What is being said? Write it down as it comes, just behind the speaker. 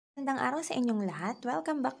Magandang araw sa inyong lahat.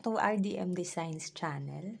 Welcome back to Rdm Designs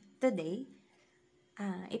channel. Today,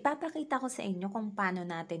 ipapakita ko sa inyo kung paano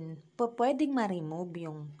natin pwedeng ma-remove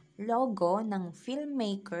yung logo ng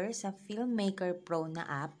Filmmaker sa Filmmaker Pro na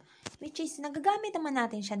app, which is nagagamit naman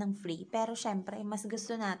natin siya ng free, pero syempre mas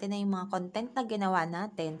gusto natin na yung mga content na ginawa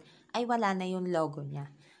natin ay wala na yung logo niya.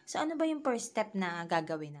 So ano ba yung first step na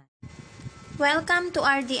gagawin natin? Welcome to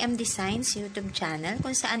Rdm Designs YouTube channel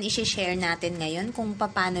kung saan isi-share natin ngayon kung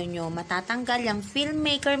paano nyo matatanggal yung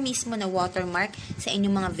Filmmaker mismo na watermark sa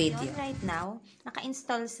inyong mga video. Right now,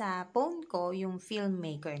 naka-install sa phone ko yung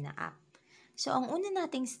Filmmaker na app. So, ang una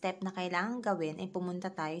nating step na kailangan gawin ay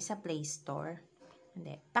pumunta tayo sa Play Store.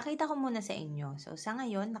 Hindi, pakita ko muna sa inyo. So, sa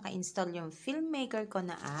ngayon, naka-install yung Filmmaker ko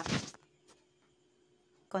na app.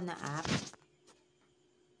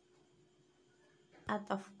 At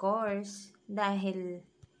of course, dahil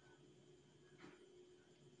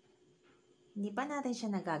hindi pa natin siya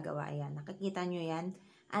nagagawa, ayan, nakikita nyo yan,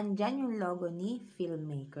 andyan yung logo ni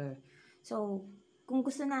Filmmaker. So, kung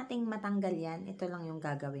gusto nating matanggal yan, ito lang yung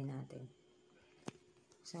gagawin natin.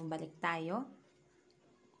 So, balik tayo.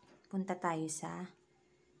 Punta tayo sa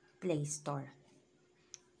Play Store.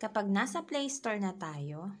 Kapag nasa Play Store na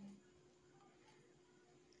tayo,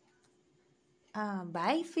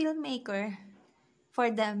 by Filmmaker, for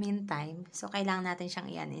the meantime, so kailangan natin siyang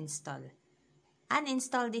i-uninstall.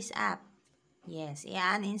 Uninstall this app. Yes,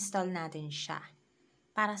 i-uninstall natin siya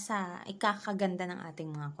para sa ikakaganda ng ating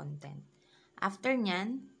mga content. After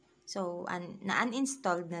nyan, so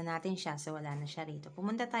na-uninstalled na natin siya, so wala na siya rito.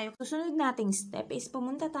 Pumunta tayo. Susunod nating step is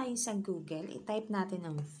pumunta tayo sa Google, i-type natin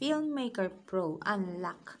ang Filmmaker Pro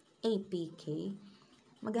Unlock APK.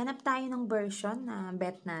 Maghanap tayo ng version na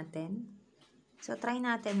bet natin. So try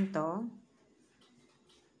natin to.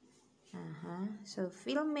 So,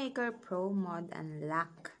 Filmmaker Pro Mod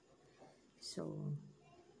Unlock. So,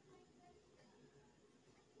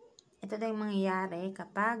 ito na yung mangyayari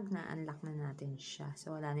kapag na-unlock na natin siya.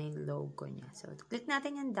 So, wala na yung logo niya. So, click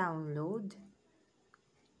natin yung download.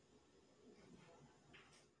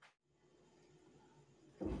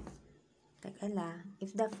 Teka lang.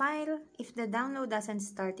 If the download doesn't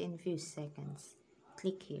start in few seconds,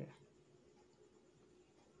 click here.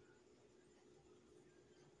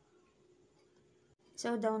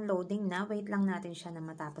 So, downloading na. Wait lang natin siya na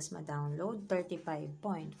matapos ma-download.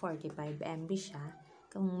 35.45 MB siya.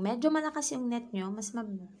 Kung medyo malakas yung net nyo, mas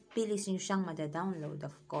mabilis nyo siyang mada-download,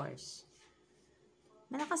 of course.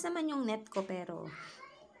 Malakas naman yung net ko, pero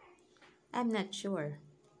I'm not sure.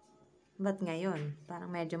 But ngayon, parang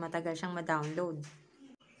medyo matagal siyang ma-download.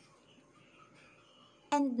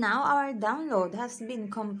 And now, our download has been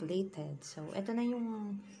completed. So, ito na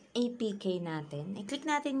yung APK natin. I-click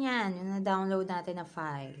natin yan, yung na-download natin na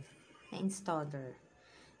file, na installer.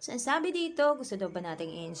 So, sabi dito, gusto daw ba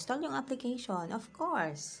natin i-install yung application? Of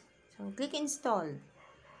course. So, click install.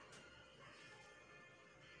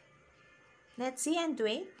 Let's see and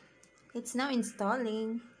wait. It's now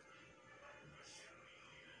installing.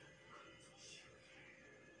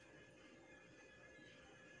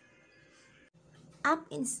 App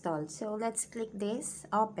installed. So, let's click this,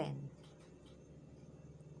 open.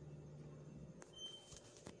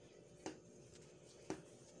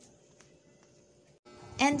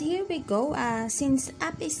 And here we go. Since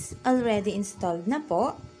app is already installed na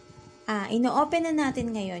po, ino-open na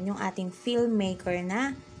natin ngayon yung ating Filmmaker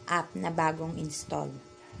na app na bagong install.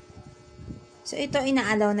 So, ito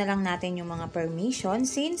ina-allow na lang natin yung mga permission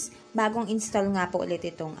since bagong install nga po ulit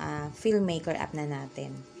itong Filmmaker app na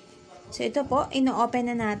natin. So, ito po,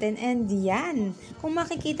 ino-open na natin and yan. Kung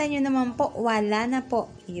makikita nyo naman po, wala na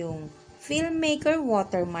po yung Filmmaker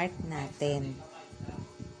Watermark natin.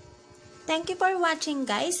 Thank you for watching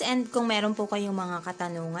guys, and kung meron po kayong mga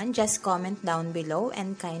katanungan, just comment down below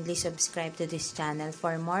and kindly subscribe to this channel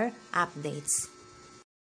for more updates.